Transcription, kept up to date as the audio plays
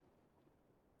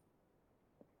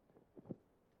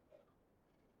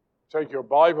Take your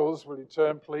Bibles, will you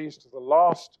turn please to the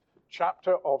last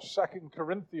chapter of 2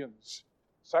 Corinthians.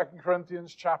 2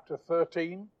 Corinthians chapter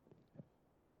 13.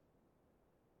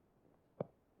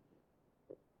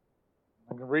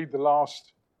 I'm going to read the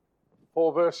last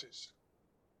 4 verses.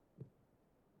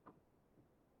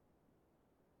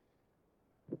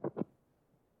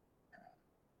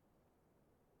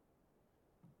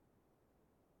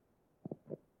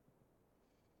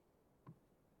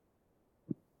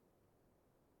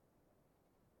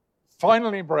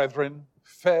 Finally, brethren,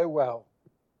 farewell.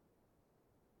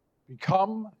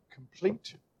 Become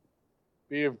complete,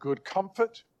 be of good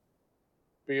comfort,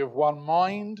 be of one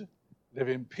mind, live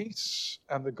in peace,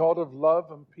 and the God of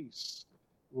love and peace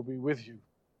will be with you.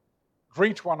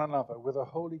 Greet one another with a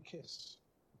holy kiss.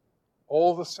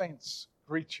 All the saints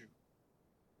greet you.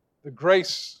 The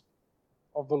grace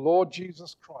of the Lord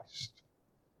Jesus Christ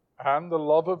and the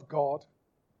love of God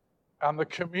and the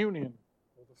communion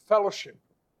or the fellowship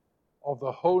of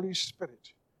the Holy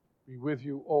Spirit be with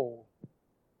you all.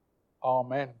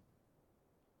 Amen.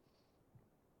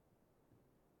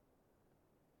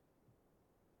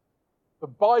 The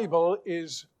Bible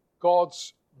is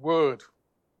God's Word.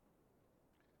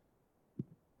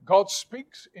 God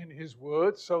speaks in His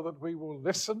Word so that we will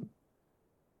listen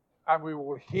and we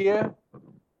will hear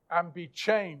and be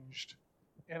changed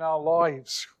in our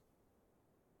lives.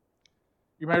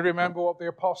 You may remember what the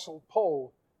Apostle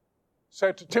Paul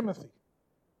said to Timothy,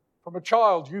 from a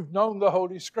child you've known the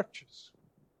Holy Scriptures.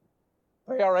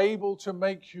 They are able to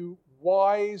make you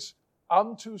wise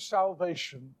unto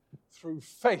salvation through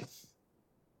faith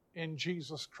in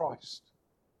Jesus Christ.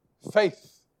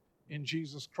 Faith in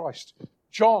Jesus Christ.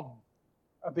 John,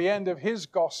 at the end of his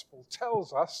gospel,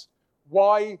 tells us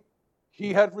why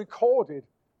he had recorded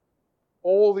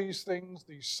all these things,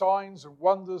 these signs and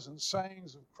wonders and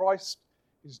sayings of Christ,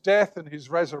 his death and his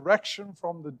resurrection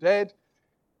from the dead.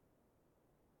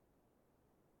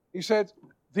 He said,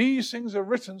 these things are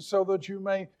written so that you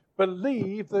may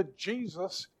believe that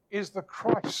Jesus is the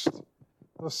Christ,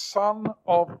 the Son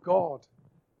of God,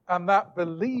 and that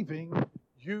believing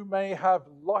you may have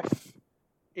life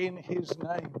in His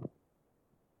name.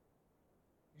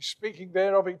 He's speaking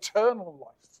there of eternal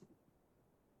life.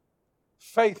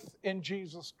 Faith in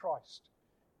Jesus Christ.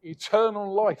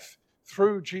 Eternal life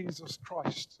through Jesus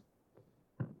Christ.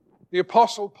 The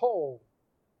Apostle Paul,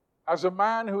 as a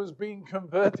man who has been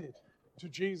converted to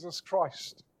Jesus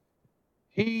Christ,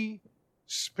 he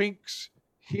speaks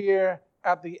here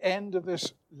at the end of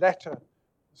this letter,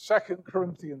 2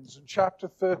 Corinthians in chapter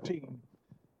 13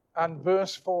 and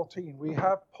verse 14. We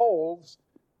have Paul's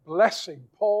blessing,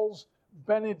 Paul's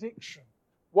benediction,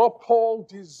 what Paul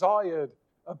desired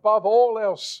above all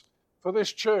else for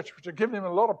this church, which had given him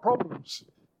a lot of problems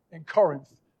in Corinth.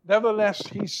 Nevertheless,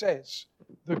 he says,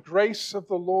 the grace of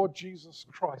the Lord Jesus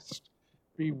Christ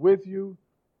be with you,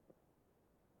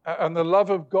 and the love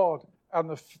of God and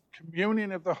the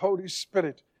communion of the Holy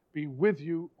Spirit be with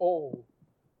you all.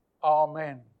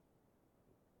 Amen.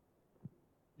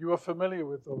 You are familiar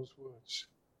with those words.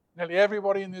 Nearly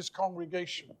everybody in this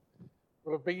congregation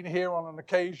will have been here on an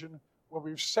occasion where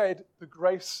we've said the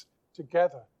grace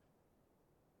together.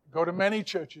 Go to many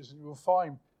churches and you will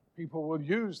find people will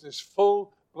use this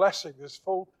full blessing, this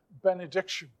full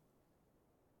benediction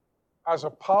as a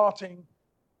parting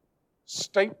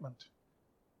statement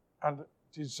and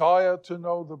desire to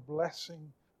know the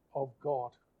blessing of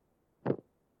God.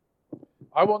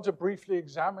 I want to briefly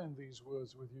examine these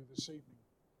words with you this evening.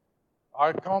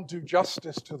 I can't do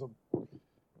justice to them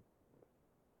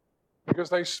because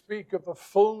they speak of the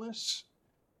fullness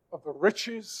of the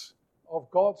riches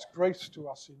of God's grace to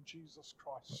us in Jesus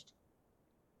Christ.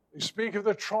 They speak of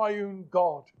the triune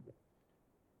God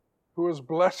who has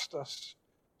blessed us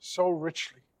so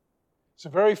richly. It's a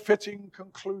very fitting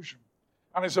conclusion.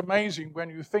 And it's amazing when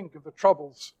you think of the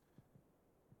troubles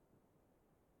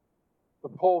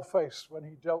that Paul faced when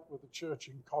he dealt with the church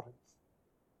in Corinth.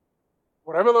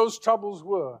 Whatever those troubles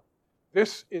were,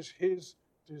 this is his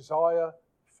desire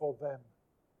for them.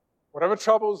 Whatever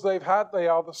troubles they've had, they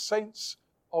are the saints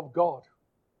of God.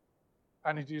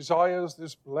 And he desires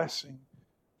this blessing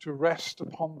to rest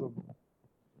upon them.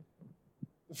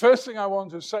 The first thing I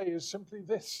want to say is simply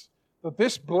this, that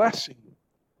this blessing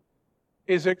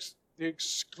is the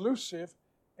exclusive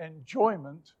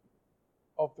enjoyment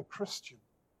of the Christian.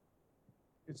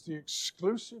 It's the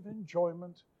exclusive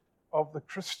enjoyment of the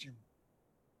Christian.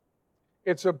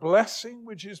 It's a blessing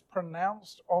which is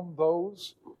pronounced on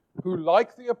those who,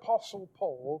 like the Apostle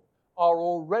Paul, are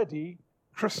already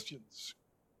Christians.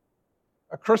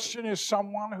 A Christian is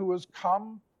someone who has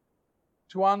come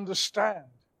to understand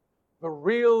the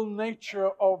real nature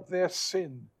of their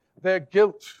sin, their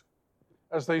guilt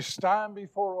as they stand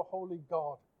before a holy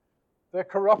God, their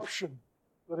corruption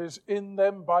that is in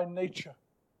them by nature,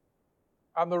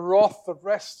 and the wrath that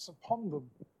rests upon them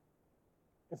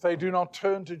if they do not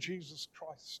turn to Jesus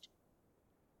Christ.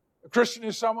 A Christian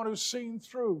is someone who's seen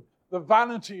through the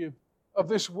vanity of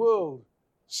this world,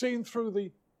 seen through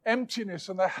the emptiness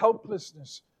and the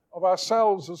helplessness of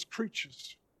ourselves as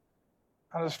creatures,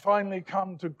 and has finally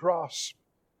come to grasp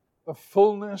the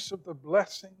fullness of the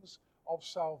blessings of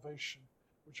salvation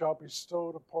which are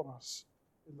bestowed upon us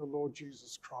in the Lord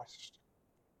Jesus Christ.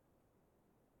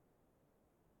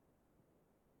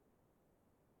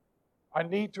 I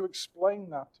need to explain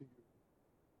that to you,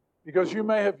 because you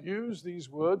may have used these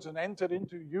words and entered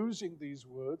into using these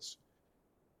words,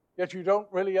 yet you don't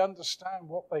really understand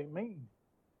what they mean.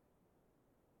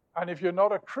 And if you're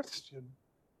not a Christian,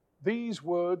 these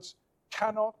words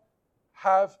cannot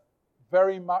have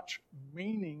very much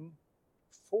meaning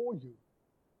for you.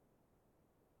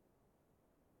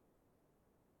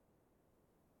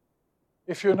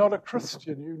 If you're not a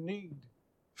Christian, you need,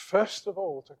 first of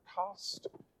all, to cast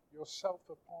yourself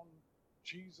upon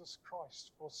Jesus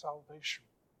Christ for salvation.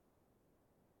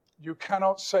 You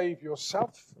cannot save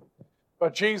yourself,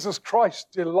 but Jesus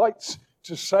Christ delights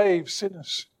to save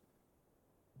sinners.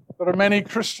 There are many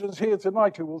Christians here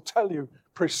tonight who will tell you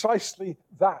precisely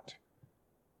that.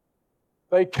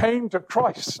 They came to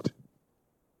Christ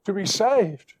to be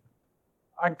saved,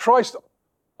 and Christ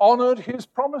honored his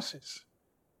promises.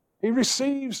 He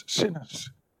receives sinners.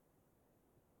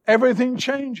 Everything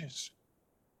changes.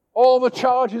 All the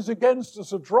charges against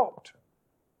us are dropped.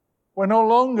 We're no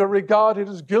longer regarded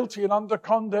as guilty and under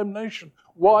condemnation.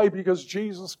 Why? Because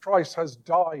Jesus Christ has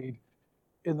died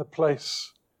in the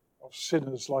place of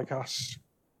sinners like us.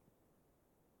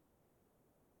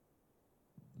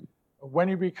 When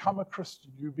you become a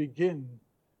Christian, you begin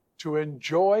to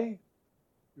enjoy,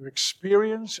 you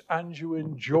experience, and you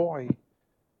enjoy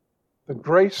the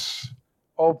grace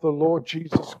of the Lord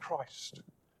Jesus Christ,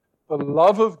 the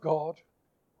love of God,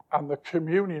 and the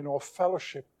communion or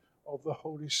fellowship of the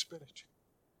Holy Spirit.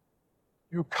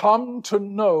 You come to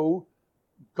know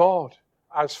God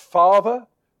as Father,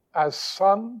 as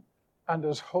Son, and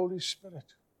as Holy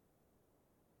Spirit.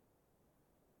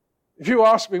 If you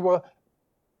ask me, well,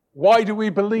 why do we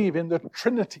believe in the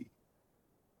Trinity?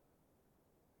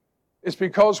 It's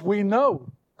because we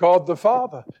know God the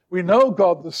Father. We know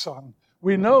God the Son.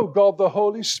 We know God the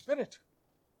Holy Spirit.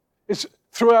 It's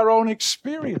through our own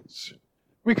experience.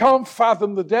 We can't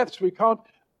fathom the depths. We can't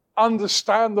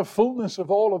understand the fullness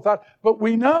of all of that. But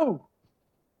we know.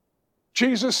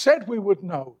 Jesus said we would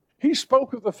know. He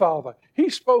spoke of the Father. He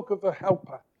spoke of the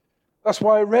Helper. That's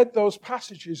why I read those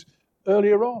passages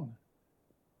earlier on.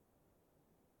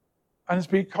 And it's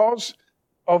because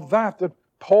of that that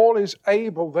Paul is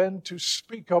able then to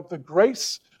speak of the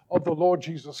grace of the Lord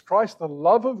Jesus Christ, the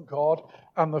love of God,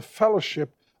 and the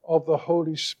fellowship of the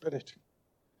Holy Spirit.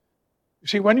 You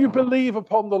see, when you believe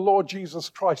upon the Lord Jesus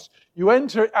Christ, you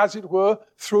enter, as it were,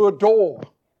 through a door.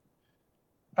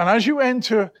 And as you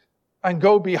enter and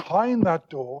go behind that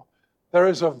door, there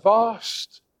is a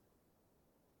vast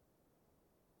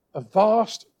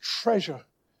treasure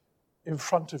in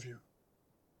front of you.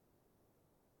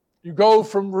 You go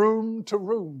from room to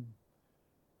room,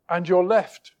 and you're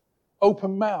left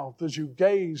open-mouthed as you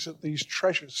gaze at these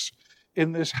treasures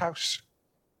in this house.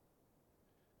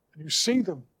 And you see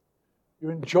them. You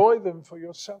enjoy them for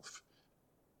yourself.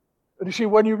 And you see,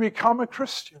 when you become a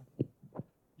Christian,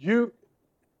 you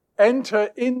enter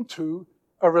into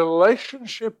a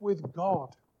relationship with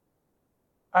God.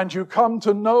 And you come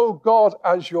to know God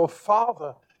as your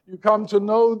Father. You come to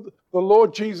know the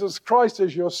Lord Jesus Christ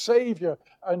as your Savior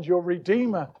and your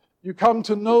Redeemer. You come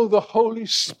to know the Holy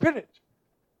Spirit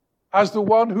as the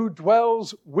one who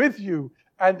dwells with you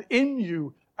and in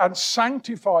you and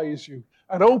sanctifies you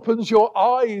and opens your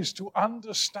eyes to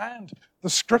understand the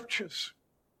Scriptures.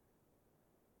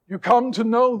 You come to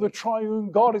know the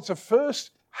triune God. It's a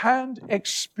first-hand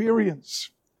experience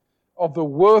of the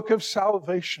work of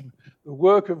salvation, the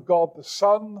work of God the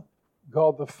Son,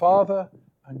 God the Father,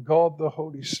 and God the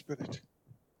Holy Spirit.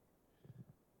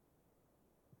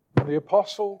 The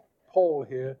Apostle Paul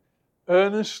here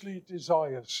earnestly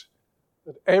desires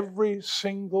that every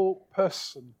single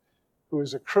person who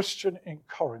is a Christian in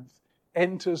Corinth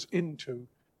enters into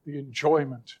the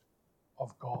enjoyment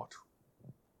of God,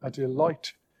 a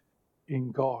delight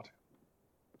in God.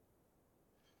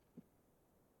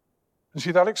 And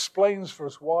see, that explains for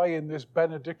us why in this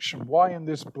benediction, why in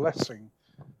this blessing,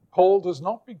 Paul does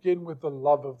not begin with the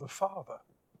love of the Father.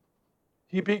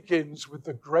 He begins with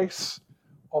the grace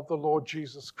of the Lord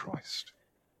Jesus Christ.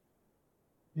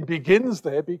 He begins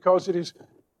there because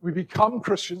we become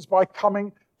Christians by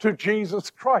coming to Jesus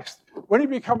Christ. When you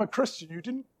become a Christian, you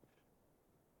didn't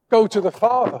go to the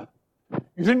Father.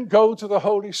 You didn't go to the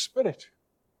Holy Spirit.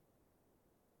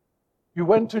 You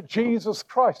went to Jesus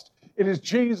Christ. It is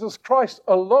Jesus Christ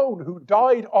alone who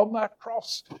died on that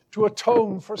cross to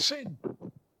atone for sin.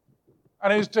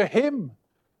 And it is to him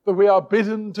that we are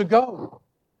bidden to go.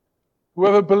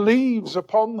 Whoever believes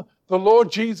upon the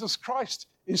Lord Jesus Christ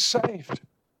is saved.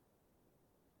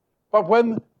 But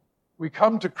when we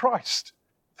come to Christ,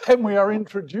 then we are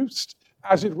introduced,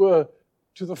 as it were,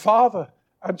 to the Father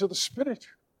and to the Spirit.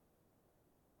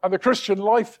 And the Christian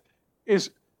life is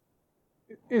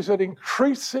an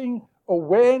increasing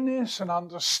awareness and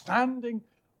understanding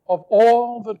of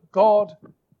all that God,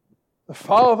 the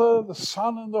Father, the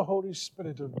Son, and the Holy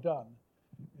Spirit have done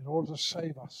in order to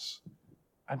save us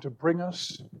and to bring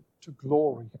us to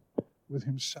glory with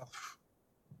himself.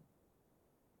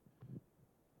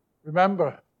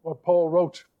 Remember what Paul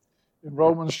wrote in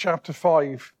Romans chapter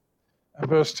 5 and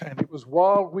verse 10. It was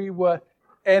while we were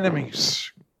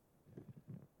enemies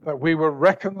that we were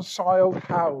reconciled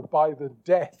how? By the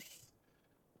death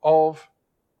of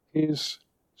his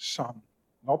Son.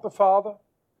 Not the Father,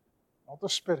 not the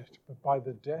Spirit, but by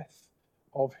the death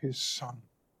of his Son.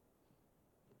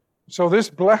 So this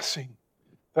blessing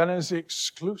then is the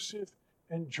exclusive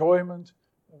enjoyment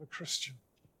of a Christian.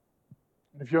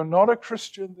 And if you're not a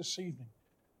Christian this evening,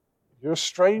 you're a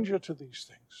stranger to these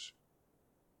things.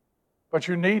 But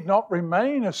you need not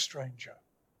remain a stranger.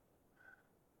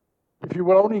 If you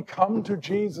will only come to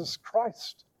Jesus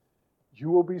Christ, you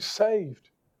will be saved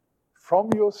from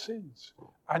your sins,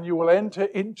 and you will enter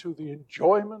into the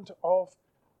enjoyment of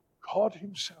God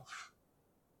himself.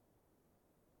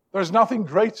 There's nothing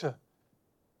greater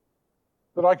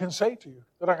that I can say to you,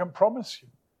 that I can promise you.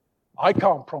 I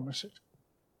can't promise it.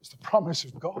 It's the promise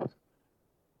of God.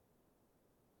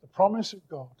 The promise of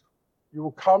God. You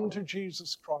will come to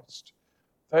Jesus Christ.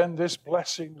 Then this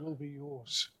blessing will be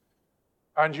yours.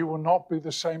 And you will not be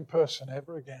the same person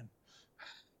ever again.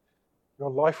 Your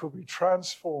life will be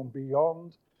transformed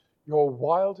beyond your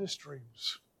wildest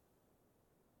dreams.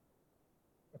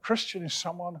 A Christian is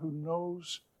someone who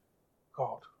knows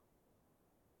God.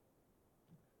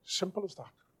 Simple as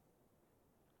that.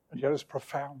 And yet as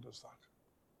profound as that.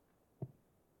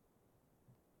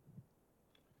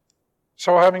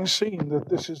 So having seen that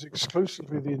this is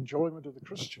exclusively the enjoyment of the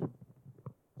Christian,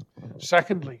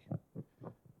 secondly,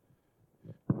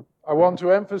 I want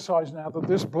to emphasize now that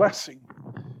this blessing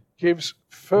gives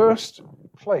first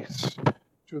place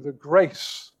to the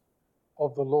grace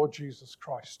of the Lord Jesus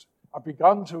Christ. I've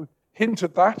begun to hint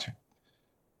at that,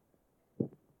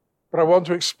 but I want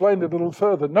to explain it a little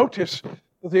further. Notice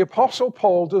that the Apostle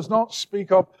Paul does not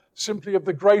speak of simply of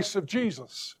the grace of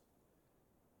Jesus.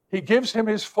 He gives him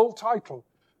his full title,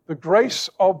 the grace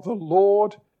of the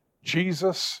Lord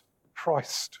Jesus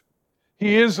Christ.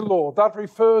 He is Lord. That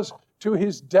refers to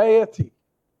his deity.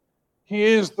 He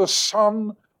is the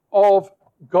Son of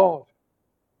God.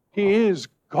 He is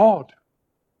God,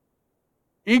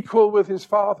 equal with his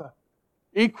Father,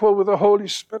 equal with the Holy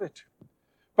Spirit.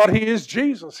 But he is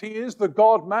Jesus. He is the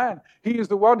God-man. He is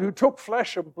the one who took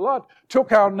flesh and blood,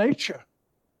 took our nature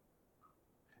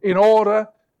in order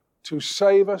to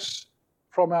save us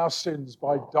from our sins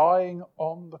by dying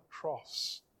on the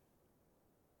cross.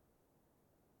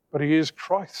 But he is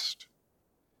Christ.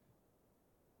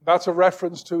 That's a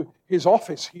reference to his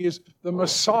office. He is the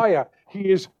Messiah.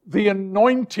 He is the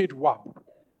anointed one,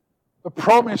 the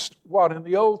promised one in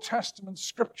the Old Testament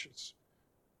scriptures.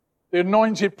 The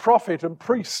anointed prophet and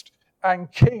priest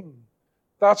and king.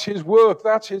 That's his work.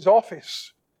 That's his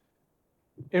office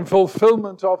in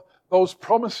fulfillment of those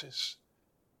promises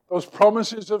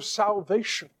of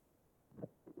salvation.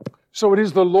 So it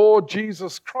is the Lord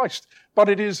Jesus Christ, but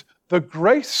it is the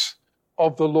grace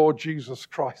of the Lord Jesus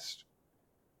Christ.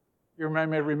 You may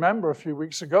remember a few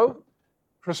weeks ago,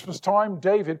 Christmas time,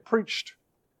 David preached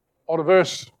on a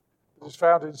verse that is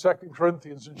found in 2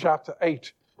 Corinthians in chapter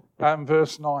 8 and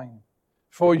verse 9.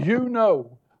 For you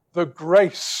know the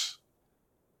grace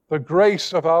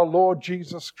of our Lord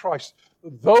Jesus Christ,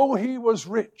 that though he was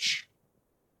rich,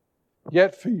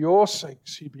 yet for your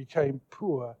sakes he became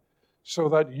poor, so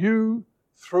that you,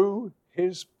 through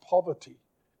his poverty,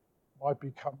 might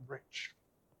become rich.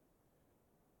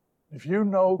 If you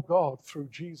know God through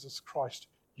Jesus Christ,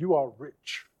 you are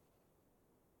rich.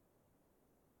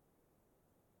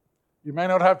 You may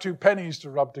not have 2 pennies to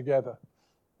rub together,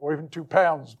 or even 2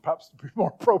 pounds, perhaps to be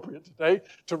more appropriate today,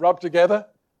 to rub together,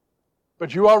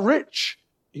 but you are rich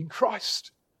in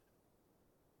Christ.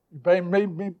 You may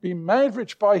be made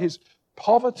rich by his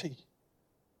poverty,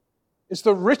 It's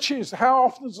the riches. How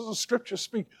often does the Scripture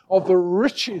speak of the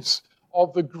riches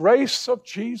of the grace of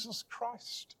Jesus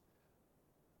Christ?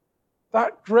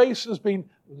 That grace has been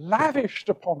lavished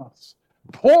upon us,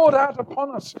 poured out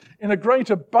upon us in a great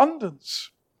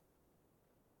abundance.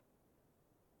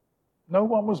 No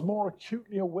one was more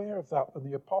acutely aware of that than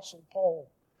the Apostle Paul.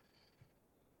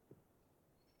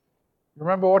 You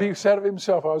remember what he said of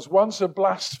himself? I was once a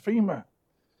blasphemer.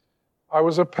 I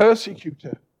was a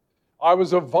persecutor. I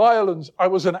was a violent. I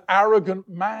was an arrogant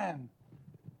man.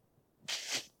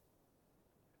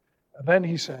 And then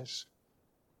he says,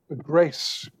 the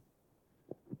grace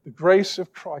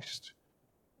of Christ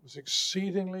was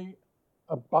exceedingly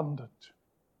abundant.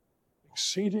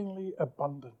 Exceedingly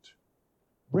abundant.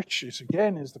 Riches,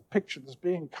 again, is the picture that's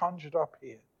being conjured up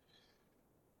here.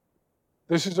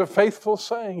 This is a faithful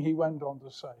saying, he went on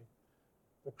to say.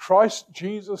 That Christ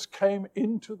Jesus came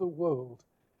into the world,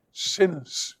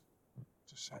 sinners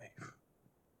to save.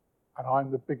 And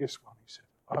I'm the biggest one, he said.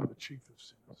 I'm the chief of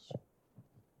sinners.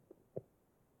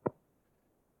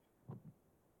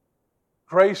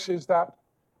 Grace is that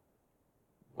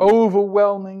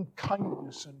overwhelming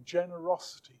kindness and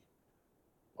generosity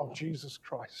of Jesus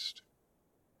Christ.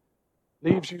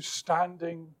 Leaves you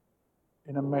standing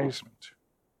in amazement.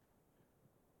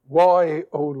 Why,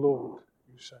 O Lord,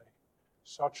 you say,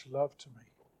 such love to me?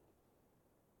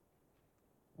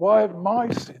 Why have my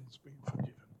sins been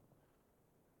forgiven?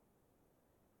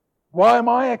 Why am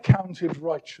I accounted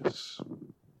righteous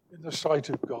in the sight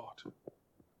of God?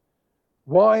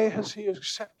 Why has he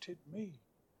accepted me?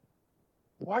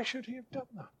 Why should he have done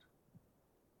that?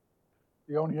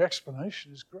 The only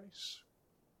explanation is grace.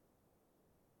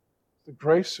 The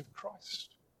grace of Christ.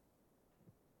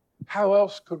 How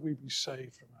else could we be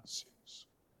saved from our sins?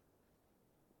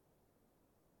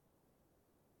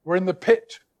 We're in the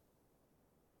pit,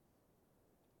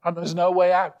 and there's no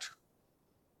way out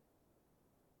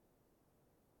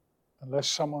unless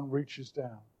someone reaches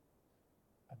down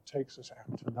and takes us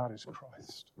out, and that is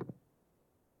Christ.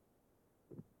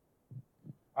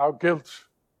 Our guilt,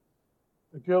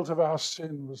 the guilt of our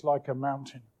sin was like a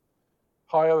mountain,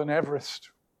 higher than Everest.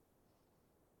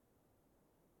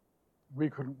 We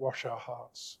couldn't wash our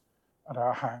hearts and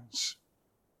our hands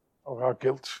of our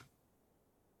guilt.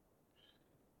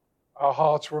 Our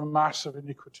hearts were a mass of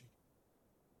iniquity,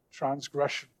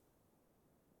 transgression.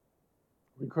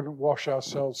 We couldn't wash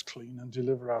ourselves clean and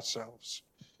deliver ourselves.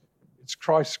 It's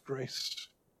Christ's grace.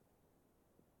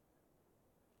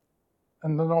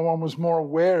 And no one was more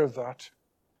aware of that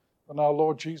than our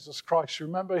Lord Jesus Christ. You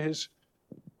remember his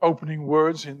opening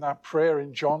words in that prayer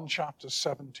in John chapter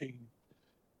 17.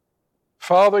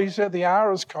 Father, he said, the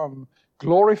hour has come.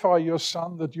 Glorify your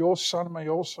Son, that your Son may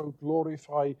also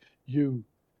glorify you,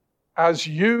 as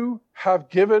you have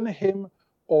given him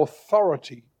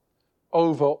authority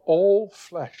over all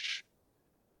flesh,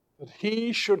 that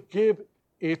he should give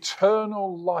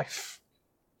eternal life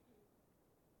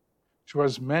to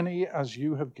as many as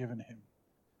you have given him.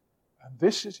 And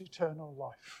this is eternal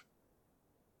life.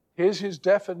 Here's his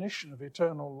definition of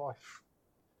eternal life.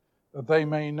 That they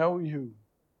may know you,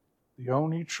 the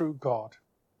only true God,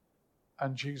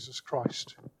 and Jesus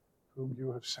Christ, whom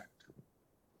you have sent.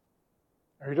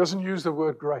 Now, he doesn't use the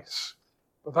word grace,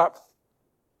 but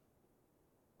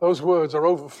those words are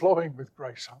overflowing with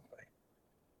grace, aren't they?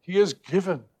 He has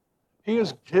given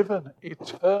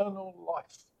eternal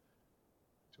life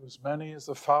to as many as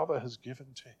the Father has given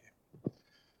to him.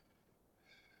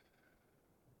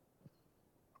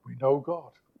 We know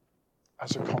God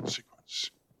as a consequence.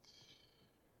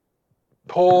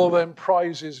 Paul then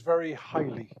prizes very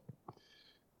highly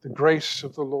the grace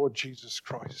of the Lord Jesus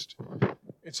Christ.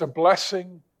 It's a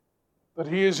blessing that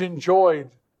he has enjoyed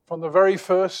from the very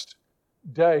first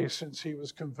day since he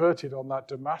was converted on that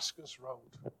Damascus road.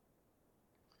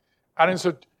 And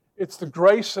it's the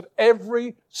grace that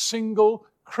every single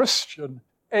Christian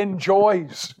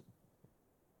enjoys.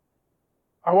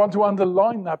 I want to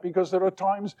underline that because there are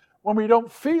times when we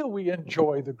don't feel we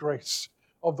enjoy the grace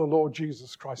of the Lord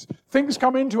Jesus Christ. Things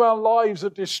come into our lives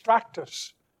that distract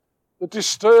us, that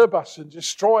disturb us and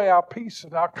destroy our peace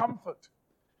and our comfort.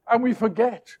 And we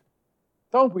forget,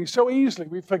 don't we? So easily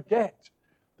we forget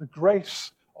the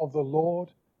grace of the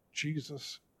Lord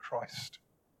Jesus Christ.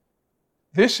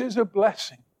 This is a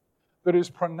blessing that is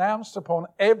pronounced upon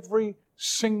every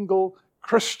single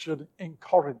Christian in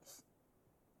Corinth.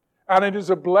 And it is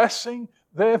a blessing,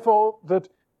 therefore, that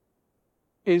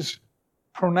is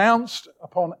pronounced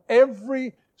upon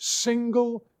every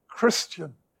single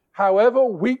Christian, however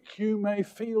weak you may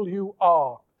feel you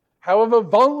are, however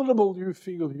vulnerable you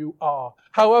feel you are,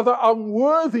 however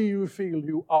unworthy you feel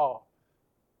you are.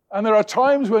 And there are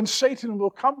times when Satan will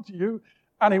come to you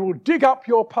and he will dig up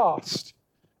your past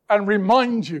and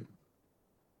remind you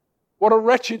what a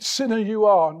wretched sinner you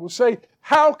are, and will say,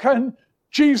 how can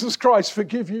Jesus Christ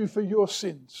forgive you for your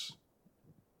sins?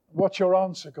 What's your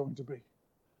answer going to be?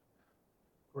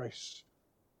 Grace.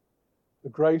 The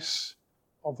grace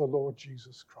of the Lord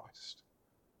Jesus Christ.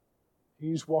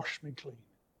 He's washed me clean.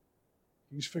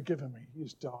 He's forgiven me. He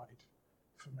has died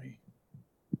for me.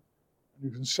 And you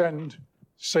can send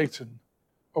Satan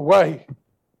away.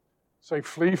 Say,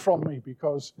 flee from me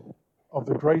because of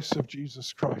the grace of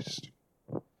Jesus Christ.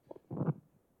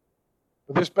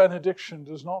 But this benediction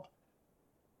does not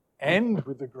end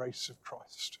with the grace of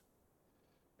Christ.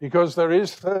 Because there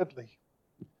is, thirdly,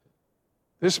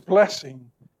 this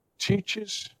blessing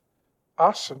teaches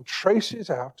us and traces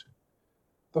out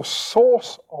the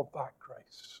source of that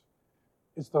grace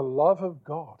is the love of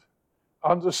God,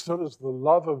 understood as the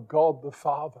love of God the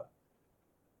Father.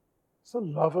 It's the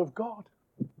love of God.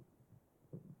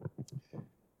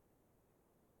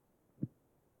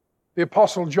 The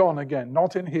Apostle John, again,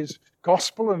 not in his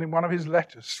gospel and in one of his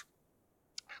letters.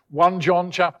 1 John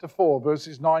chapter 4,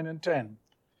 verses 9 and 10.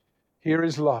 Here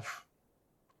is love.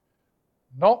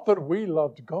 Not that we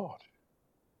loved God,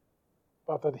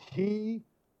 but that he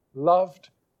loved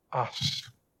us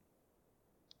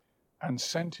and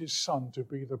sent his Son to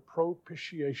be the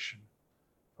propitiation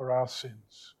for our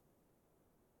sins.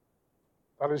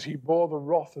 That is, he bore the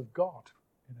wrath of God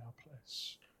in our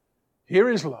place. Here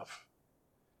is love.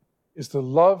 Is the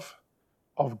love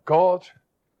of God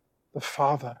the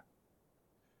Father.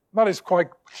 That is quite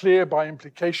clear by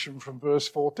implication from verse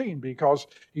 14, because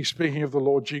he's speaking of the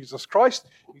Lord Jesus Christ,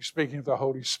 he's speaking of the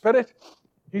Holy Spirit,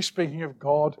 he's speaking of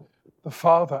God the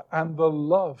Father and the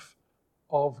love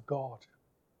of God.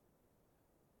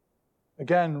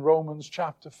 Again, Romans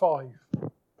chapter 5,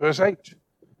 verse 8.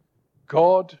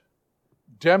 God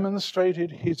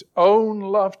demonstrated his own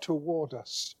love toward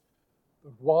us,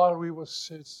 that while we were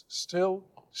still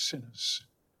sinners,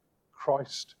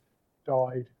 Christ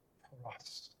died for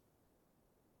us.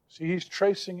 See, he's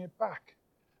tracing it back.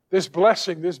 This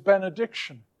blessing, this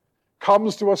benediction,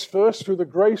 comes to us first through the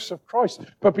grace of Christ.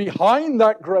 But behind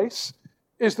that grace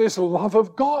is this love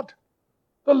of God,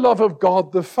 the love of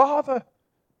God the Father.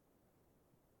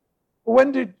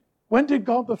 When did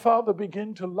God the Father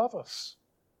begin to love us?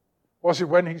 Was it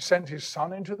when he sent his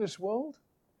Son into this world?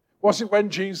 Was it when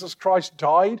Jesus Christ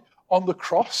died on the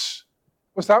cross?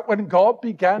 Was that when God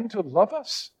began to love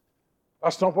us?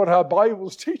 That's not what our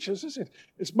Bibles teach us, is it?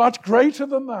 It's much greater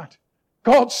than that.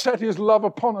 God set his love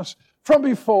upon us from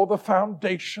before the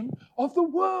foundation of the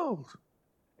world.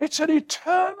 It's an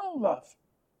eternal love.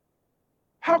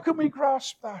 How can we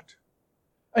grasp that?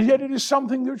 And yet it is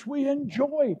something which we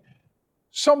enjoy,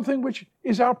 something which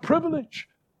is our privilege.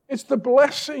 It's the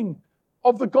blessing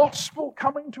of the gospel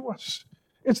coming to us.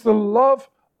 It's the love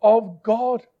of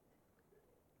God.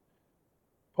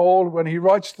 Paul, when he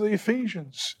writes to the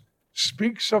Ephesians,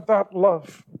 speaks of that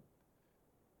love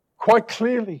quite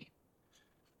clearly.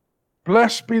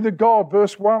 Blessed be the God,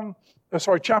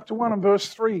 chapter 1 and verse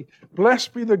 3.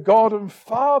 Blessed be the God and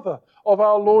Father of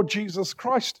our Lord Jesus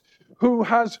Christ, who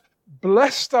has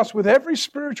blessed us with every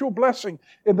spiritual blessing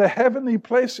in the heavenly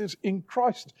places in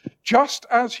Christ, just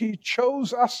as he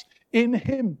chose us in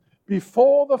him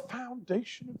before the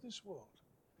foundation of this world,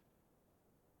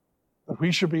 that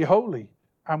we should be holy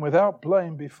and without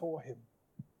blame before him.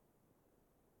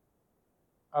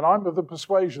 And I'm of the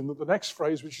persuasion that the next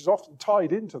phrase, which is often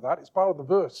tied into that, it's part of the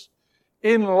verse,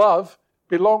 in love,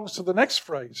 belongs to the next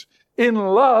phrase. In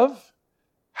love,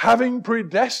 having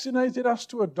predestinated us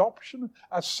to adoption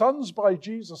as sons by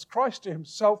Jesus Christ to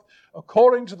himself,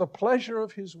 according to the pleasure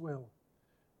of his will,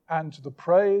 and to the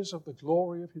praise of the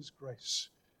glory of his grace,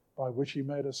 by which he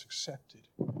made us accepted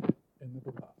in the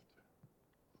beloved.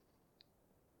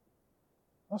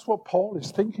 That's what Paul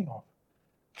is thinking of.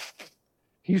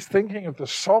 He's thinking of the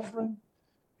sovereign,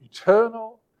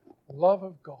 eternal love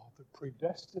of God that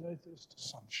predestinated us to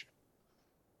sonship.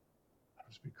 It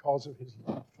was because of his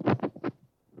love.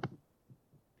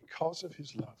 Because of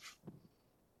his love.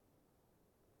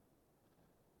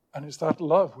 And it's that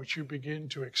love which you begin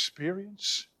to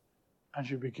experience and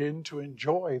you begin to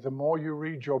enjoy. The more you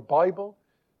read your Bible,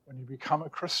 when you become a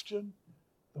Christian,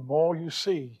 the more you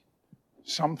see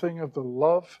something of the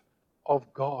love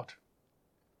of God.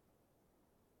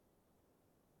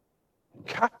 It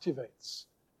captivates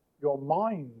your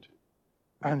mind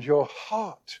and your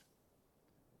heart.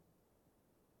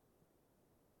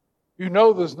 You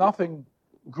know there's nothing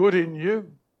good in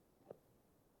you.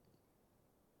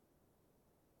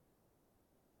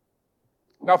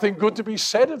 Nothing good to be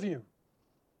said of you.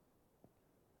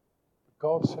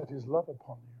 God set his love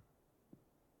upon you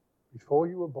before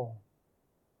you were born,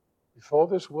 before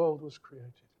this world was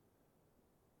created.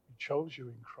 He chose you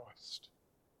in Christ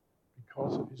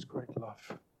because of his great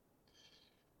love.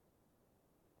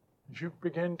 As you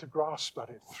begin to grasp that,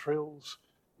 it thrills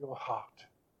your heart.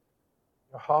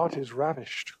 Your heart is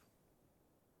ravished,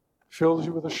 fills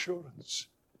you with assurance,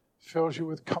 fills you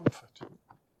with comfort,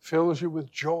 fills you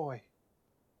with joy.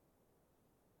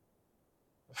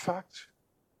 The fact,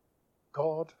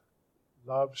 God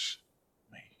loves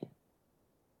me.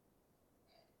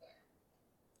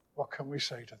 What can we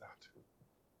say to that?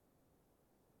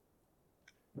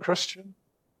 Christian,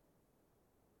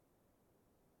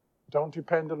 don't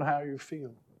depend on how you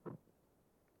feel.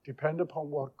 Depend upon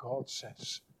what God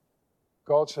says.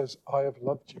 God says, I have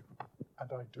loved you, and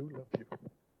I do love you.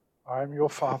 I am your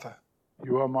Father.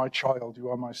 You are my child. You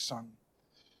are my son.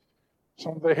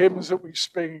 Some of the hymns that we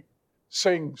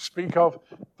sing speak of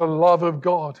the love of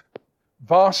God,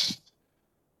 vast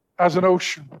as an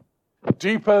ocean,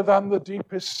 deeper than the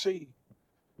deepest sea,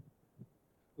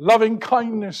 loving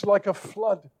kindness like a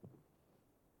flood,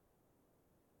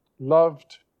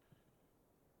 loved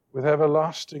with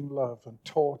everlasting love and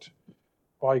taught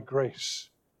by grace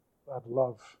that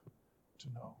love to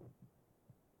know.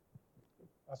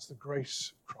 That's the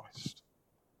grace of Christ.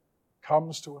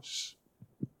 Comes to us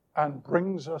and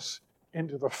brings us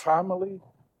into the family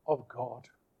of God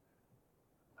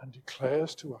and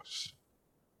declares to us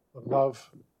the love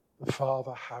the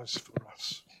Father has for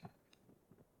us.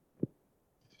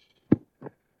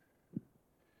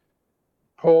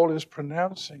 Paul is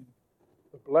pronouncing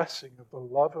the blessing of the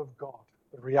love of God,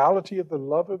 the reality of the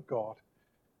love of God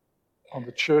on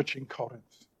the church in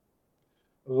Corinth.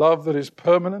 A love that is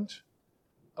permanent,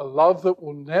 a love that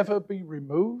will never be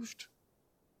removed,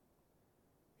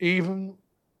 even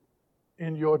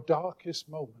in your darkest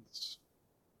moments.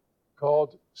 God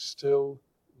still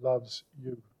loves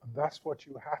you. And that's what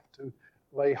you have to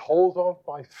lay hold of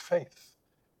by faith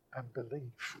and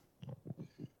believe.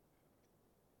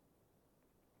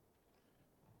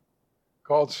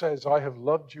 God says, I have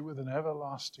loved you with an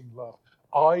everlasting love.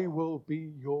 I will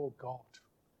be your God.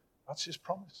 That's his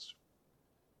promise.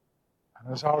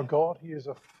 And as our God, he is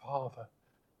a Father.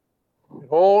 In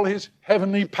all his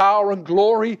heavenly power and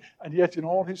glory, and yet in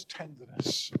all his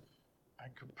tenderness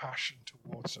and compassion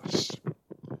towards us.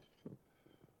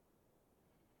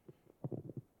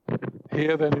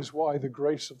 Here then is why the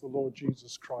grace of the Lord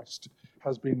Jesus Christ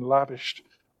has been lavished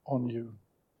on you.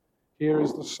 Here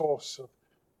is the source of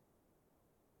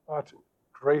that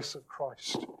grace of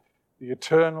Christ, the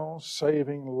eternal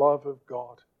saving love of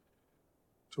God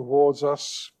towards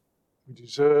us. We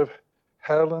deserve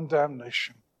hell and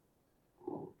damnation.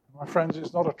 My friends,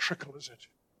 it's not a trickle, is it?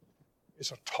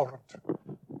 It's a torrent.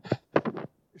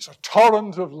 It's a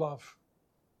torrent of love.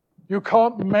 You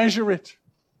can't measure it.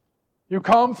 You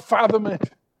can't fathom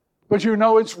it. But you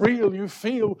know it's real. You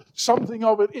feel something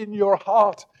of it in your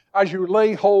heart as you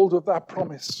lay hold of that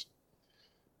promise.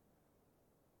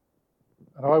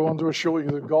 And I want to assure you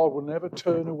that God will never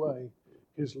turn away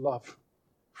his love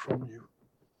from you.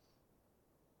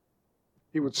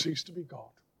 He would cease to be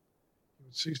God. He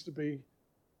would cease to be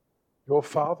your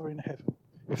Father in heaven,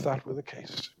 if that were the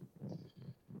case.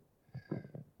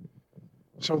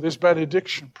 So this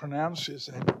benediction pronounces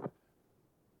then,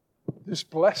 this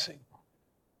blessing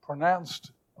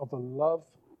pronounced of the love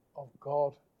of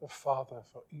God the Father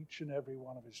for each and every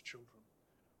one of his children.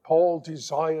 Paul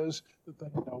desires that they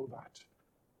know that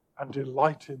and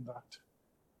delight in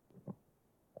that.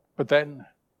 But then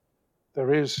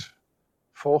there is,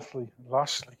 fourthly and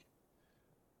lastly,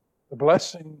 the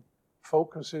blessing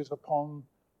focuses upon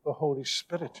the Holy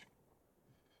Spirit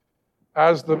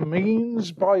as the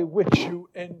means by which you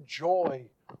enjoy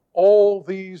all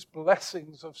these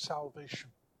blessings of salvation.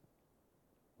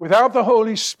 Without the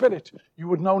Holy Spirit, you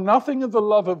would know nothing of the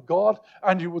love of God,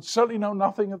 and you would certainly know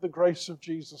nothing of the grace of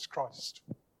Jesus Christ.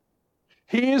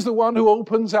 He is the one who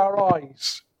opens our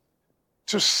eyes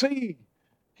to see.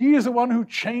 He is the one who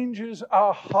changes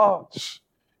our hearts.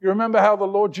 You remember how the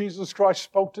Lord Jesus Christ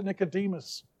spoke to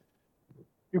Nicodemus.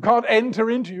 You can't enter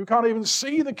into, you can't even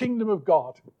see the kingdom of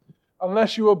God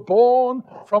unless you are born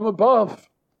from above,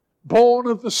 born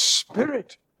of the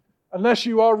Spirit, unless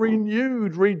you are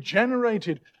renewed,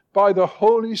 regenerated by the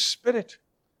Holy Spirit.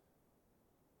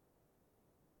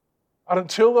 And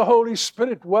until the Holy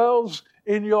Spirit dwells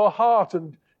in your heart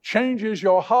and changes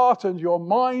your heart and your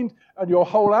mind and your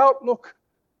whole outlook,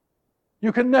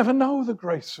 you can never know the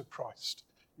grace of Christ.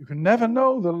 You can never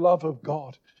know the love of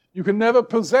God. You can never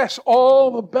possess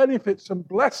all the benefits and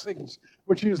blessings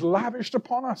which he has lavished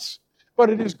upon us. but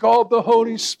it is God the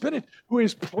Holy Spirit who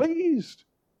is pleased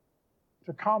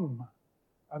to come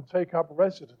and take up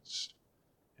residence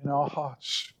in our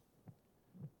hearts.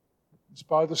 It's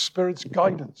by the Spirit's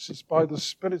guidance. It's by the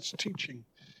Spirit's teaching.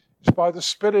 It's by the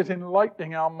Spirit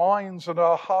enlightening our minds and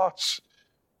our hearts.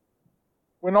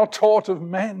 We're not taught of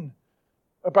men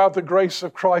about the grace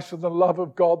of Christ and the love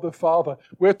of God the Father.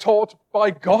 We're taught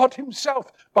by God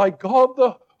Himself, by God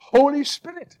the Holy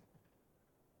Spirit.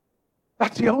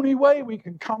 That's the only way we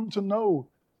can come to know.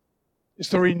 It's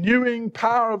the renewing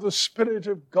power of the Spirit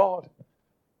of God.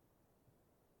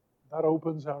 That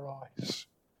opens our eyes.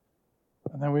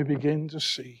 And then we begin to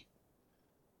see.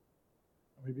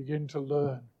 And we begin to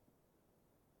learn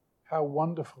how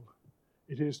wonderful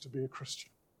it is to be a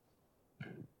Christian.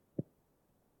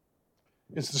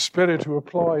 It's the Spirit who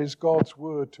applies God's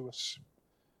word to us.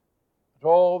 And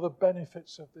all the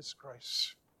benefits of this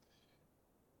grace.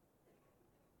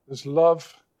 This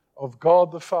love of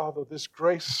God the Father, this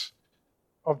grace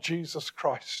of Jesus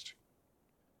Christ.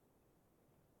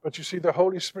 But you see, the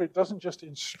Holy Spirit doesn't just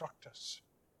instruct us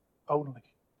only.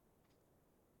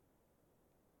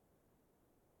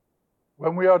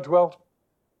 When we are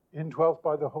indwelt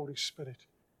by the Holy Spirit,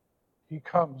 He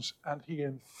comes and He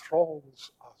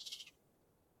enthralls us.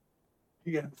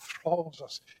 He enthralls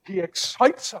us. He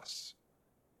excites us.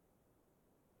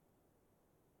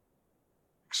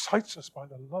 Excites us by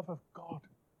the love of God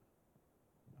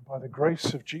and by the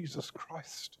grace of Jesus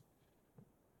Christ.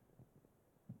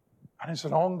 And it's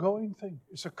an ongoing thing.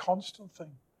 It's a constant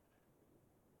thing.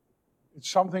 It's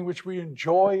something which we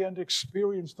enjoy and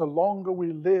experience the longer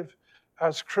we live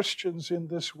as Christians in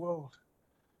this world.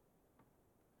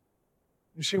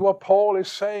 You see, what Paul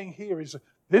is saying here is that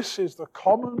this is the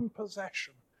common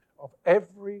possession of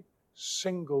every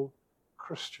single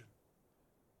Christian.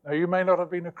 Now, you may not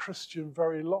have been a Christian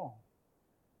very long,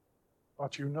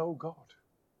 but you know God.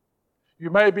 You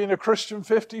may have been a Christian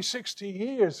 50, 60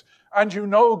 years, and you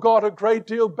know God a great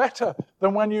deal better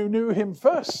than when you knew Him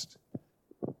first.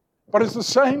 But it's the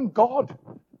same God,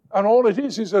 and all it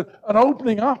is an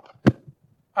opening up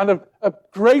and a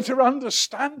greater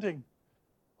understanding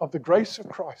of the grace of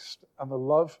Christ and the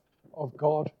love of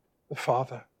God the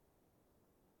Father.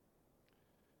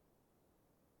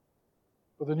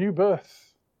 But the new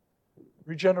birth,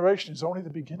 regeneration, is only the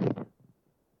beginning.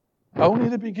 Only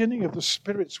the beginning of the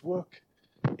Spirit's work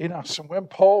in us. And when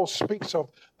Paul speaks of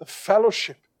the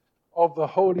fellowship of the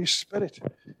Holy Spirit,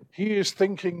 he is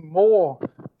thinking more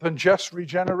than just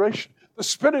regeneration. The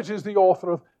Spirit is the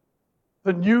author of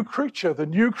the new creature, the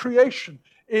new creation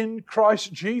in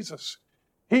Christ Jesus.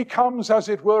 He comes, as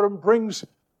it were, and brings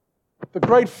the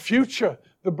great future,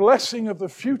 the blessing of the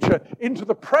future, into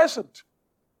the present,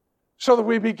 so that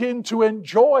we begin to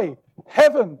enjoy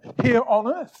heaven here on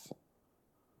earth.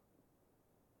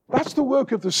 That's the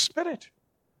work of the Spirit.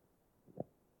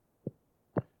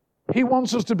 He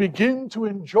wants us to begin to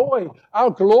enjoy our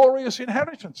glorious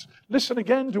inheritance. Listen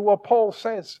again to what Paul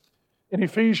says in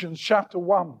Ephesians chapter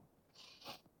 1.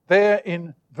 There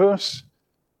in verse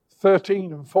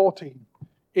 13 and 14.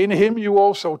 In Him you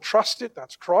also trusted,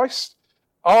 that's Christ,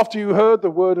 after you heard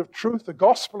the word of truth, the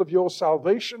gospel of your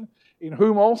salvation, in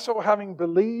whom also having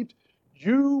believed,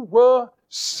 you were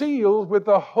sealed with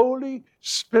the Holy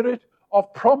Spirit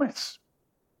of promise.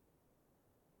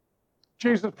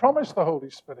 Jesus promised the Holy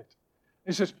Spirit.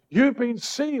 He says, you've been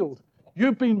sealed.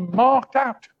 You've been marked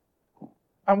out.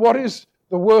 And what is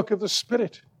the work of the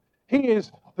Spirit? He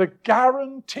is the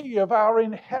guarantee of our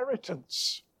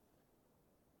inheritance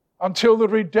until the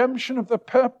redemption of the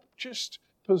purchased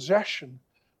possession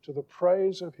to the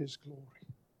praise of His glory.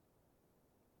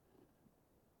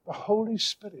 The Holy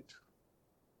Spirit,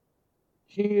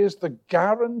 He is the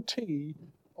guarantee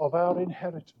of our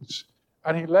inheritance.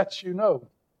 And He lets you know.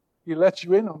 He lets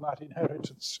you in on that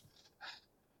inheritance.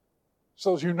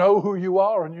 So that you know who you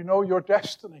are and you know your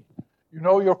destiny. You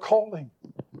know your calling.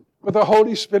 But the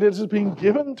Holy Spirit has been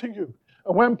given to you.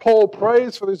 And when Paul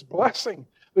prays for this blessing,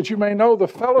 that you may know the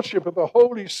fellowship of the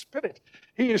Holy Spirit,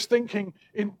 he is thinking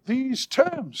in these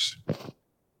terms.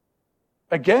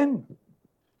 Again,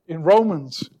 in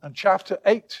Romans and chapter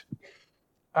 8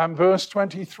 and verse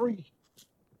 23.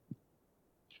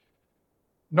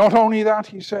 Not only that,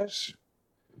 he says,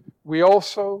 we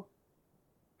also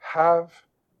have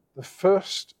the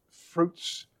first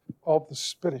fruits of the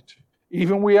Spirit.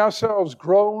 Even we ourselves,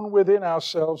 groan within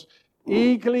ourselves,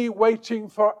 eagerly waiting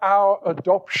for our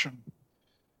adoption,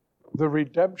 the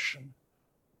redemption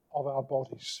of our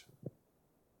bodies.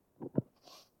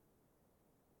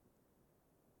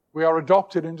 We are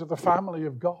adopted into the family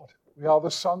of God. We are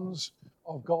the sons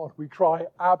of God. We cry,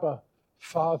 Abba,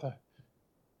 Father.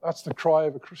 That's the cry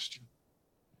of a Christian.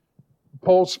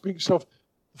 Paul speaks of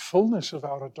the fullness of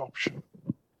our adoption.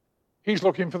 He's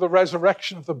looking for the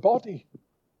resurrection of the body.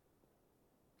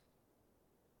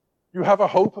 You have a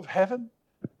hope of heaven.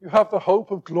 You have the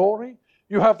hope of glory.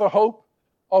 You have the hope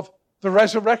of the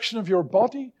resurrection of your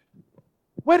body.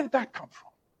 Where did that come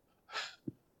from?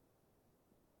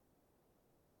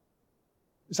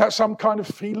 Is that some kind of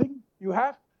feeling you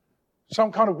have?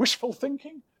 Some kind of wishful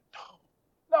thinking?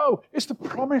 No, it's the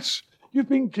promise. You've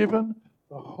been given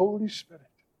the Holy Spirit.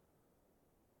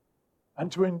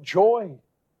 And to enjoy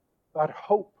that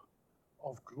hope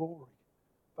of glory,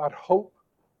 that hope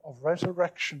of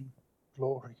resurrection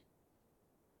glory.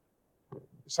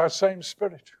 It's that same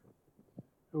Spirit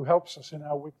who helps us in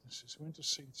our weaknesses, who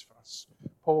intercedes for us.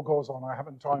 Paul goes on, I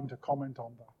haven't time to comment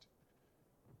on that.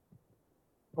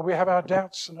 But we have our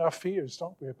doubts and our fears,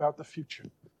 don't we, about the future.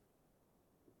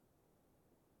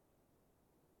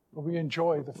 But we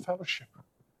enjoy the fellowship of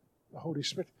the Holy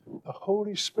Spirit. The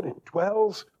Holy Spirit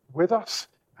dwells with us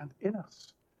and in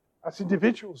us as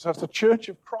individuals, as the Church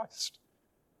of Christ,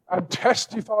 and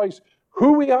testifies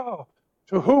who we are,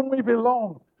 to whom we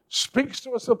belong, speaks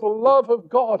to us of the love of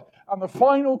God and the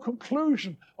final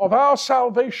conclusion of our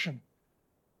salvation,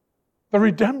 the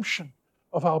redemption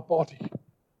of our body.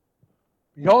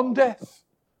 Beyond death,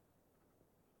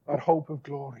 that hope of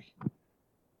glory.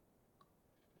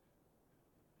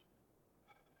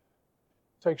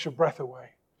 Takes your breath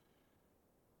away.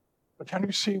 But can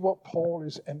you see what Paul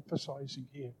is emphasizing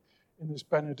here in this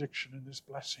benediction, in this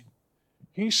blessing?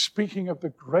 He's speaking of the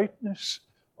greatness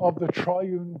of the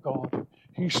triune God.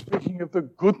 He's speaking of the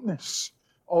goodness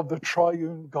of the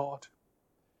triune God.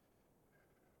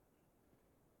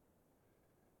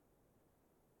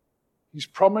 He's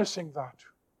promising that.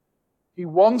 He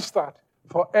wants that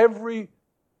for every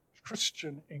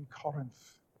Christian in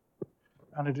Corinth.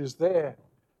 And it is there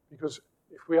because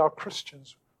if we are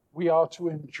Christians, we are to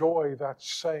enjoy that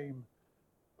same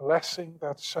blessing,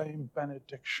 that same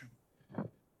benediction.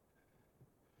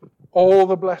 All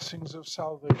the blessings of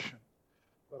salvation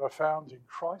that are found in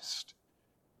Christ,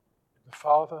 in the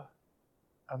Father,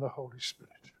 and the Holy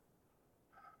Spirit.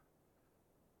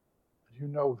 And you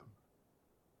know them.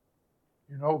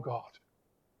 You know God.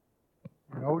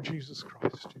 You know Jesus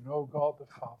Christ. You know God the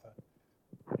Father.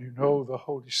 You know the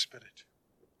Holy Spirit.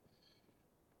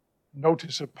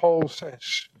 Notice that Paul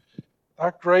says,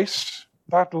 that grace,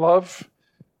 that love,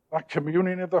 that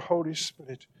communion of the Holy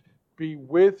Spirit be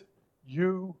with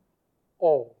you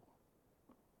all.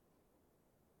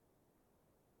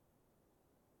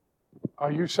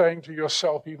 Are you saying to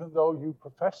yourself, even though you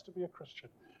profess to be a Christian,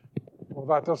 well,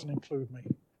 that doesn't include me?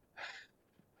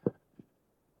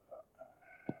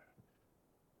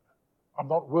 I'm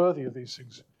not worthy of these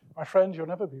things. My friend, you'll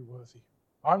never be worthy.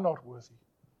 I'm not worthy.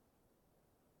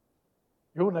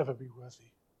 You'll never be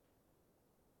worthy.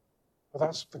 But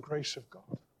that's the grace of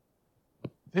God.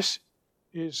 This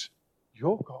is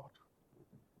your God.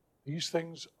 These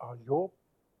things are your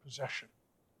possession.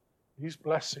 These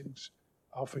blessings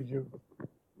are for you.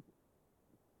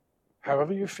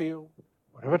 However you feel,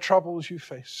 whatever troubles you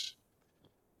face,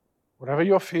 whatever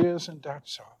your fears and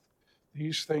doubts are,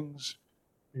 these things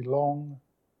belong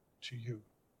to you.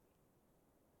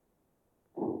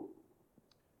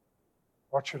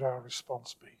 What should our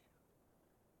response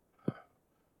be?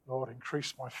 Lord,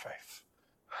 increase my faith.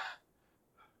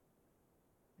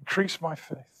 Increase my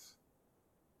faith.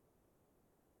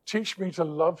 Teach me to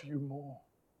love you more.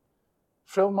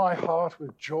 Fill my heart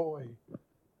with joy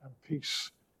and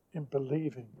peace in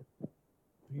believing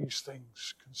these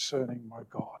things concerning my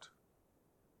God.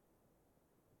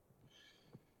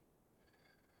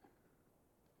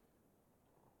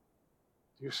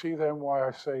 Do you see then why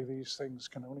I say these things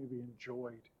can only be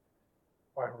enjoyed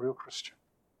by a real Christian?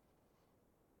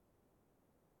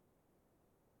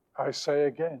 I say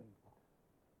again,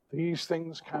 these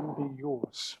things can be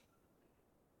yours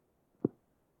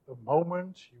the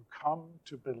moment you come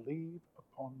to believe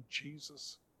upon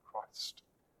Jesus Christ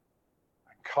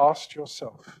and cast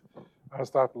yourself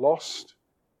as that lost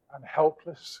and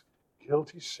helpless,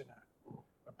 guilty sinner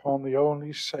upon the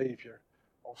only Savior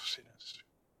of sinners.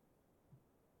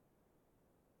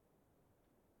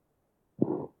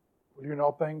 Will you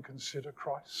not then consider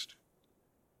Christ?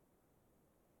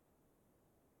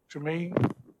 To me,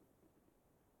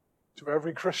 to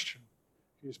every Christian,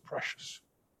 he is precious.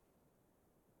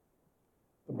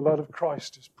 The blood of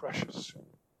Christ is precious.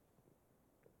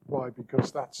 Why?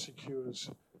 Because that secures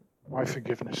my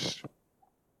forgiveness,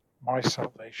 my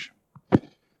salvation.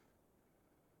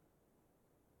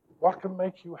 What can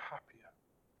make you happier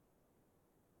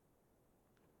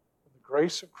than the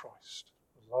grace of Christ,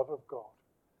 the love of God,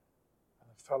 and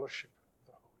the fellowship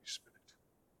of the Holy Spirit?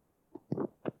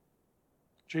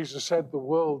 Jesus said the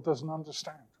world doesn't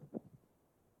understand.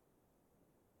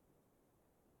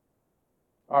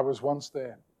 I was once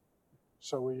there.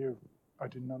 So were you. I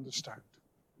didn't understand.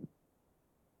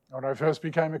 When I first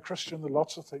became a Christian, there were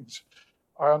lots of things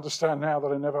I understand now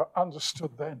that I never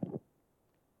understood then.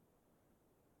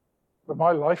 But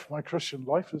my life, my Christian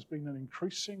life, has been an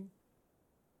increasing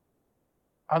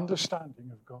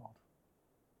understanding of God.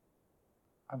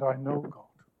 And I know God.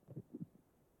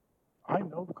 I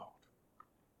know God.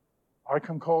 I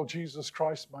can call Jesus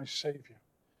Christ my Savior.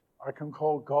 I can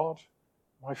call God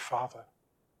my Father.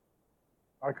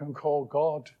 I can call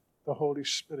God the Holy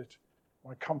Spirit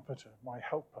my Comforter, my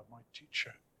Helper, my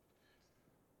Teacher.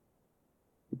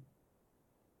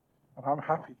 And I'm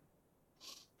happy.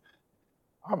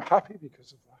 I'm happy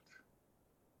because of that.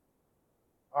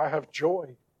 I have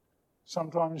joy,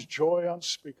 sometimes joy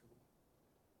unspeakable,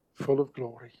 full of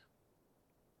glory.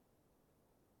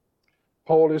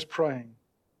 Paul is praying.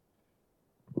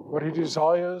 What he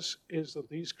desires is that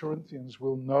these Corinthians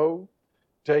will know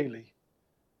daily,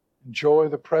 enjoy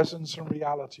the presence and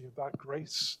reality of that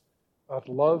grace, that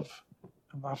love,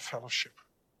 and that fellowship.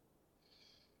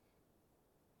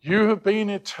 You have been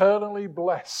eternally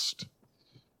blessed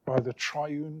by the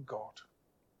triune God.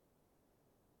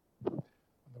 And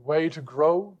the way to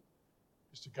grow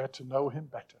is to get to know him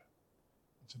better,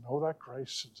 and to know that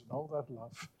grace, and to know that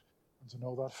love, and to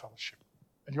know that fellowship.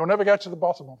 And you'll never get to the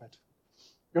bottom of it.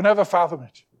 You'll never fathom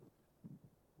it.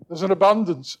 There's an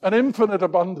abundance, an infinite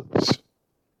abundance.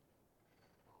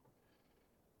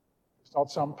 It's not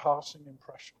some passing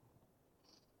impression.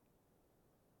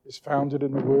 It's founded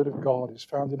in the Word of God. It's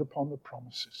founded upon the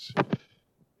promises.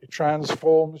 It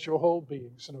transforms your whole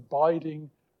being. It's an abiding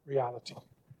reality.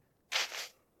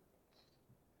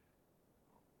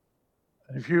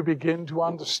 And if you begin to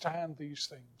understand these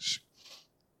things,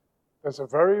 there's a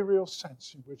very real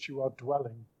sense in which you are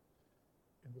dwelling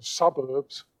in the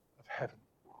suburbs of heaven.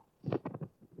 Do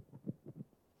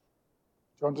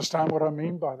you understand what I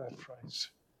mean by that phrase?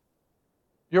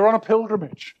 You're on a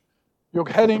pilgrimage. You're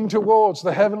heading towards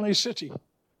the heavenly city,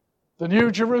 the New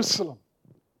Jerusalem.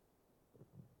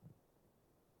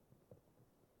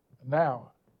 And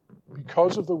now,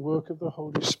 because of the work of the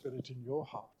Holy Spirit in your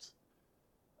heart,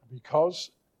 and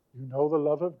because you know the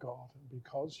love of God, and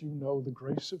because you know the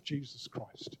grace of Jesus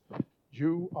Christ,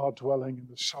 you are dwelling in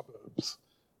the suburbs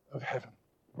of heaven.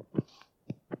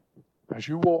 As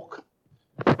you walk,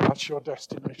 that's your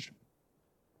destination.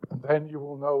 And then you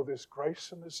will know this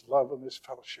grace and this love and this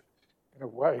fellowship in a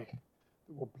way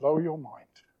that will blow your mind,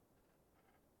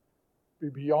 be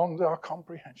beyond our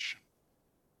comprehension.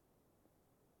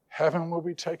 Heaven will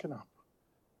be taken up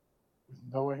with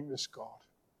knowing this God.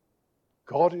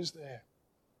 God is there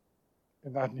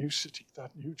in that new city,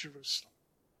 that new Jerusalem.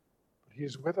 But he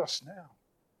is with us now.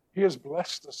 He has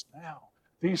blessed us now.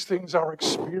 These things are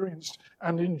experienced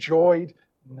and enjoyed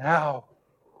now.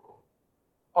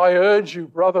 I urge you,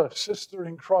 brother, sister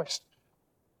in Christ,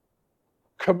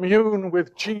 commune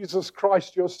with Jesus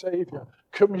Christ, your Savior.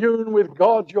 Commune with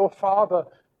God, your Father,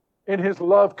 in his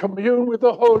love. Commune with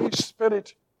the Holy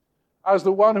Spirit as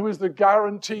the one who is the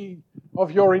guarantee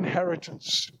of your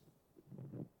inheritance.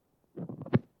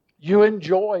 You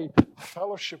enjoy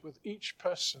fellowship with each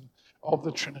person of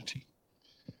the Trinity.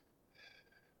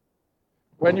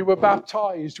 When you were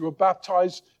baptized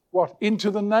what? Into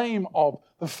the name of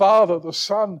the Father, the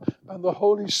Son, and the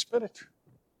Holy Spirit.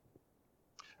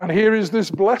 And here is this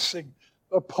blessing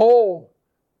that Paul,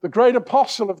 the great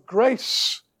apostle of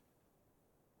grace,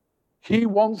 he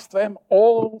wants them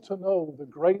all to know the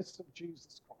grace of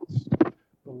Jesus Christ,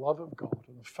 the love of God,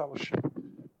 and the fellowship of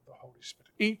the Holy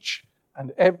Spirit. Each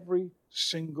and every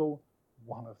single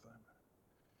one of them.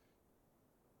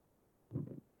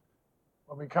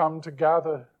 When we come to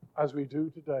gather, as we do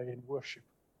today in worship,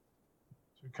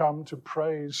 as we come to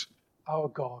praise our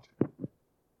God,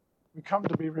 we come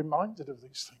to be reminded of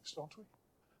these things, don't we?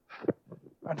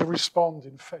 And to respond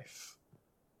in faith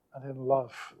and in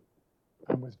love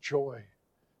and with joy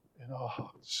in our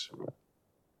hearts.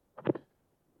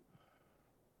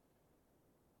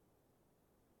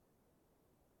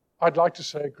 I'd like to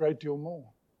say a great deal more,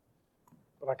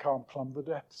 but I can't plumb the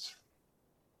depths.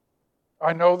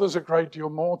 I know there's a great deal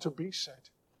more to be said,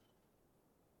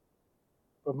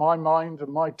 but my mind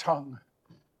and my tongue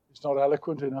is not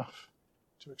eloquent enough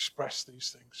to express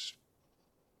these things.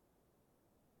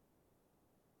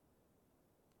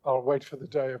 I'll wait for the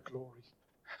day of glory.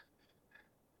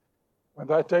 When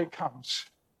that day comes,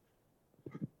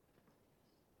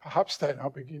 perhaps then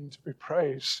I'll begin to be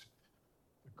praised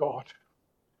the God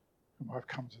whom I've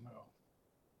come to know.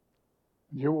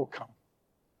 And you will come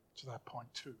to that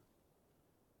point too.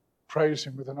 praise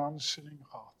him with an unsinning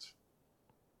heart,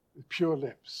 with pure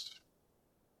lips,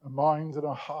 a mind and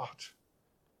a heart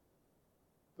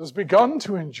that's begun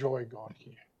to enjoy God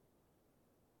here.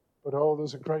 But oh,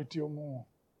 there's a great deal more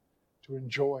to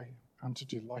enjoy and to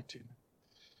delight in.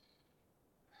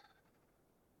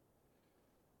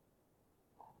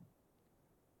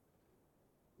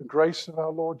 The grace of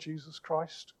our Lord Jesus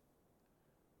Christ,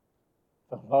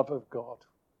 the love of God,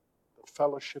 the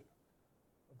fellowship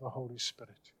of the Holy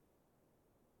Spirit.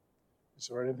 Is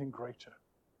there anything greater,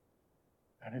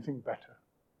 anything better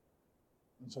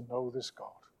than to know this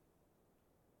God?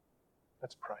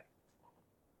 Let's pray.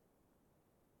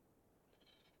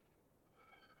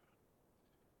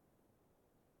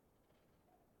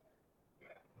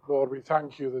 Lord, we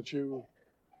thank you that you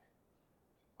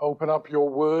open up your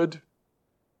word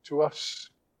to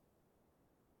us.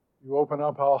 You open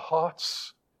up our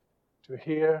hearts to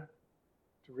hear,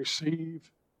 to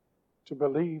receive, to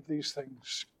believe these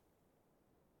things.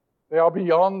 They are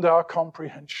beyond our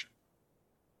comprehension,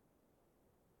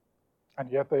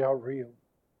 and yet they are real.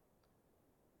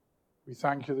 We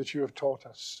thank you that you have taught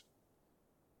us,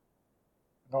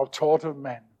 not taught of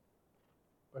men,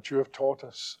 but you have taught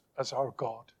us as our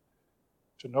God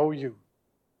to know you,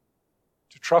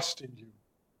 to trust in you,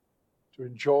 to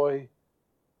enjoy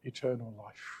eternal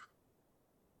life.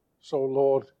 So,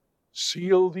 Lord,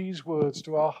 seal these words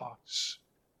to our hearts.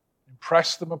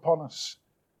 Impress them upon us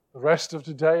the rest of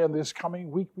today and this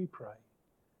coming week, we pray.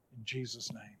 In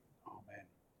Jesus' name,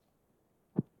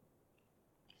 amen.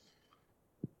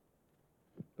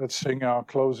 Let's sing our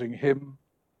closing hymn.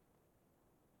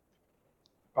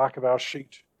 Back of our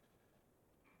sheet.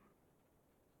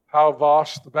 How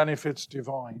vast the benefits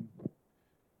divine,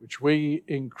 which we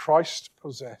in Christ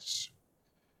possess.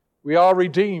 We are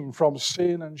redeemed from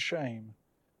sin and shame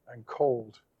and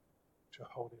called to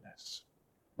holiness.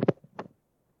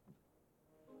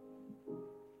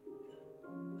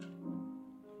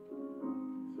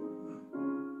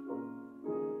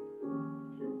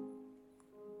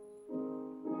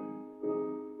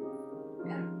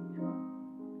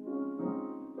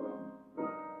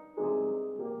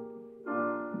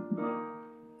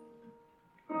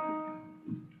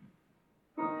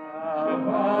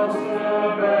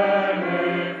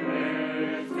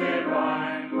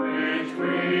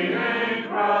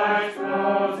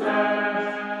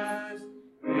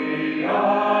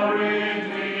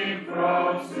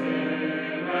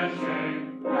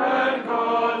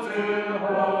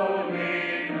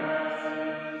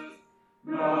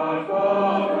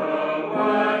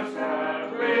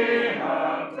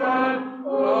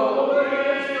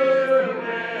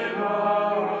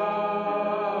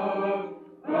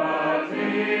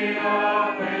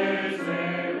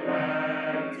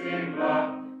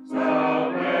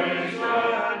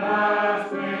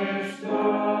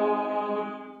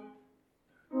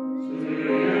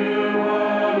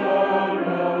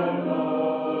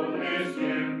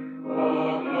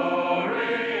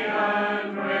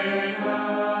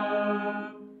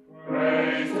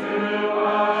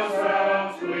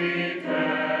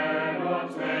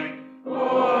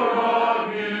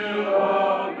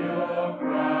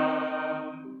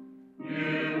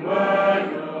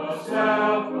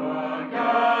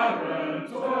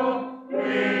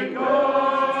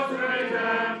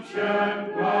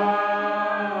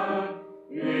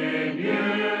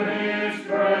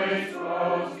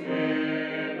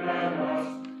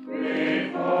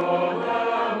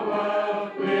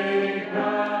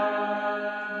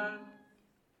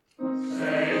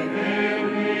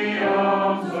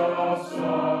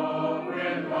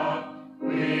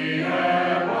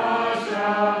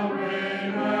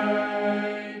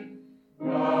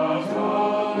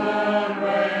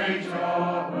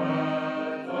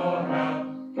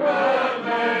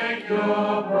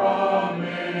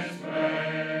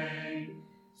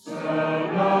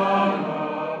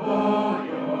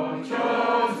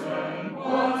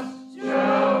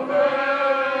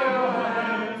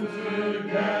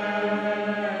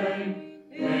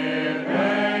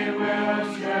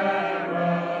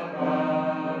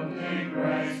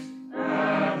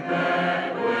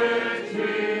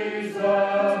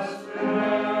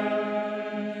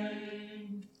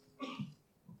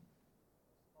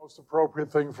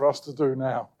 Appropriate thing for us to do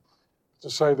now, to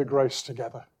say the grace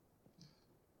together.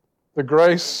 The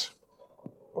grace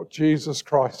of Jesus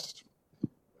Christ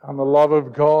and the love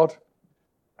of God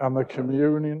and the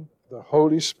communion of the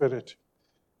Holy Spirit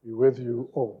be with you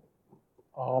all.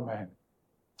 Amen.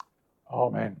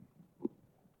 Amen.